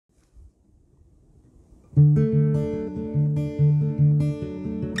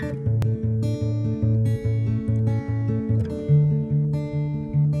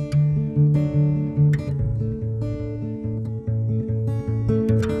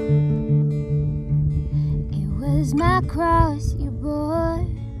My cross you bore,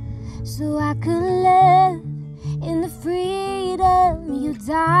 so I could live in the freedom you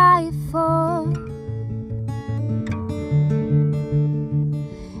died for.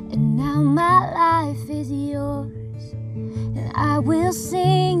 And now my life is yours, and I will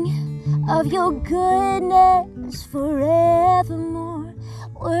sing of your goodness forevermore.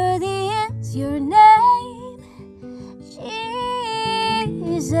 Worthy is your name,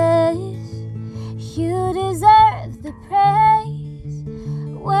 Jesus. You deserve the praise.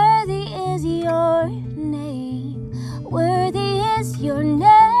 Worthy is your name. Worthy is your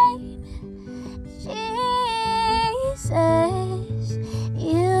name, Jesus.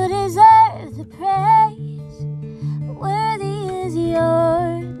 You deserve the praise. Worthy is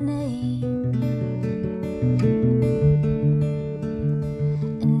your name.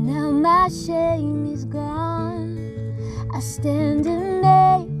 And now my shame is gone. I stand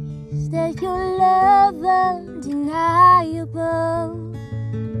amazed at your love undeniable,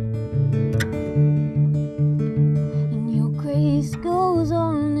 and your grace goes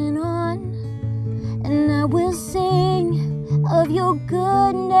on, and I will sing of your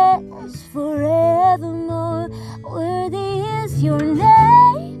goodness forevermore. Worthy is your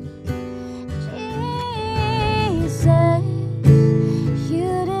name, Jesus.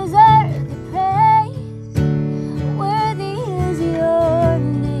 You deserve the praise. Worthy is your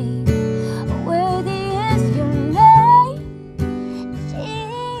name. Worthy is your name,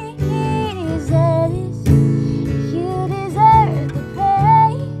 Jesus. You deserve the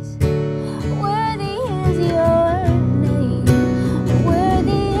praise. Worthy is your name.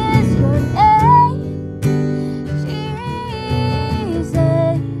 Worthy is your name, Jesus.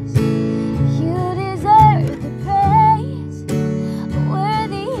 You deserve the praise.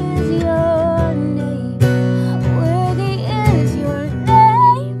 Worthy is your name. Worthy is your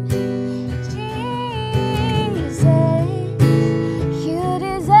name, Jesus. You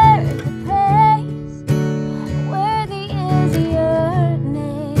deserve the praise. Worthy is your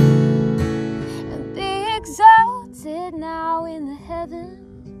name. And be exalted now in the heavens.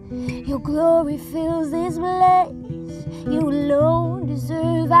 Your glory fills this place. You alone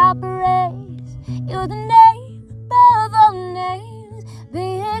deserve our praise. You're the name above all names.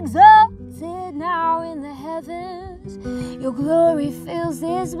 Be exalted now in the heavens. Your glory fills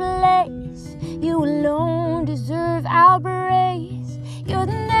this place. You alone deserve our praise. You're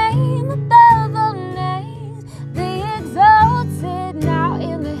the name above all names. Be exalted now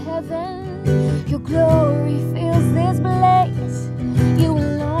in the heavens. Your glory fills this place. You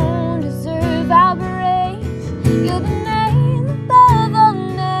alone deserve our praise. You're the name above all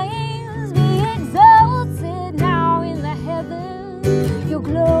names. Be exalted now in the heavens. Your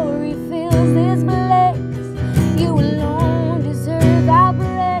glory fills this place. You alone deserve our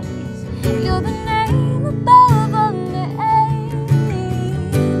praise. You're the name above all names.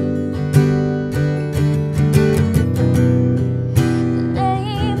 The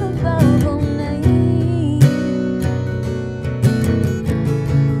name above all names.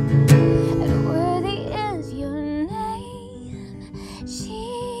 And worthy is your name,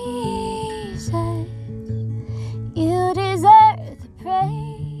 Jesus. You deserve the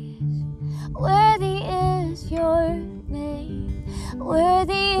praise. Worthy is your name.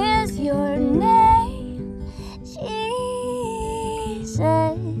 Worthy is your name, Jesus.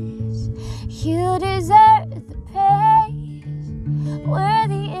 You deserve